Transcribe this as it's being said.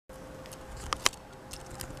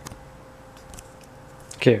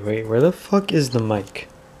Okay, wait, where the fuck is the mic?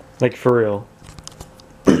 Like, for real.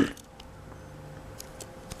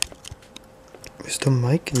 Is the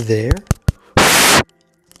mic there? Is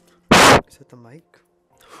that the mic?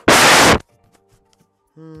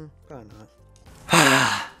 Probably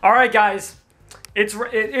not. Alright guys,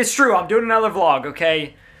 it's true, I'm doing another vlog,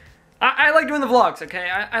 okay? I like doing the vlogs,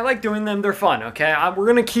 okay? I like doing them, they're fun, okay? We're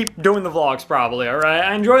gonna keep doing the vlogs probably, alright?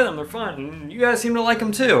 I enjoy them, they're fun. You guys seem to like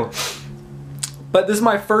them too. But this is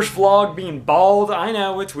my first vlog being bald. I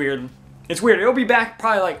know, it's weird. It's weird. It'll be back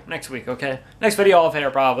probably like next week, okay? Next video I'll have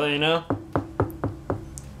hair probably, you know?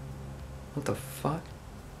 What the fuck?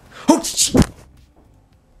 Oh, shit!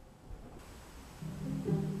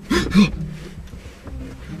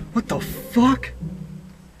 What the fuck?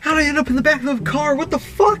 How did I end up in the back of the car? What the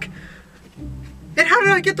fuck? And how did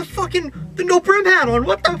I get the no brim hat on?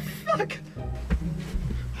 What the fuck?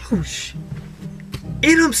 Oh shit.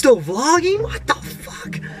 And I'm still vlogging? What the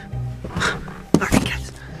fuck? Alright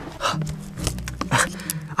guys.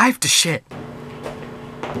 I have to shit.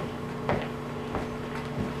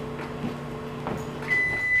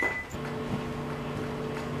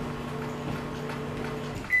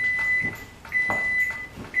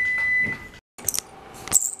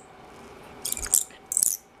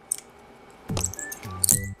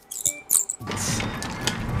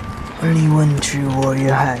 Only one true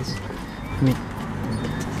warrior has.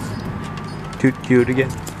 Do it again.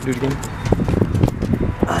 Do it again.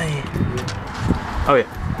 Oh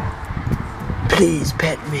yeah. Please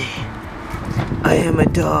pet me. I am a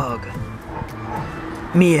dog.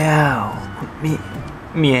 Meow.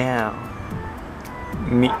 Meow.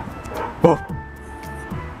 Oh.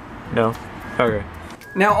 No. Okay.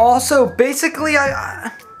 Now also, basically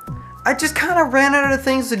I just kind of ran out of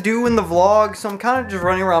things to do in the vlog, so I'm kind of just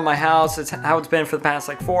running around my house. It's how it's been for the past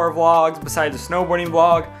like 4 vlogs, besides the snowboarding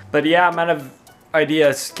vlog. But yeah, I'm out of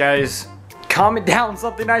ideas, guys. Comment down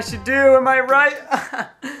something I should do, am I right?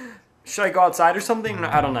 Should I go outside or something?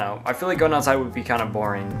 I don't know. I feel like going outside would be kind of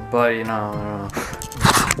boring, but you know,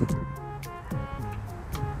 I don't know.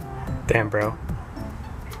 Damn, bro.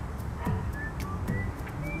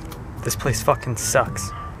 This place fucking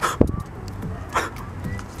sucks.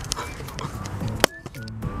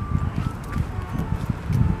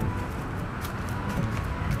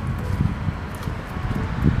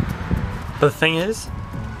 But the thing is,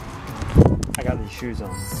 I got these shoes on.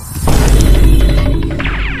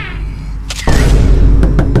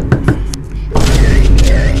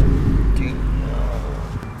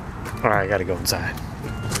 Alright, I gotta go inside.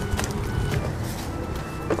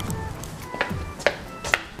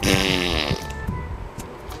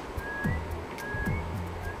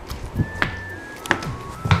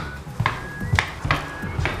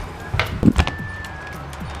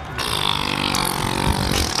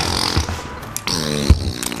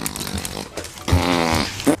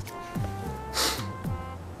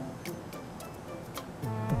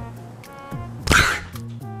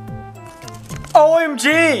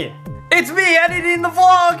 OMG! It's me editing the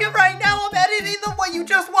vlog! Right now I'm editing what you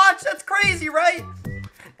just watched! That's crazy, right?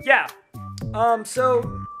 Yeah.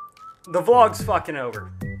 So the vlog's fucking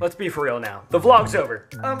over. Let's be for real now. The vlog's over.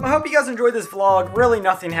 I hope you guys enjoyed this vlog. Really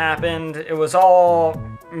nothing happened. It was all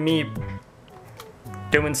me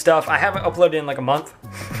doing stuff. I haven't uploaded in like a month.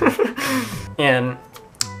 And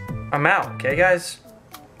I'm out, okay guys?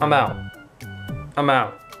 I'm out. I'm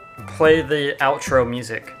out. Play the outro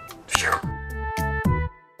music.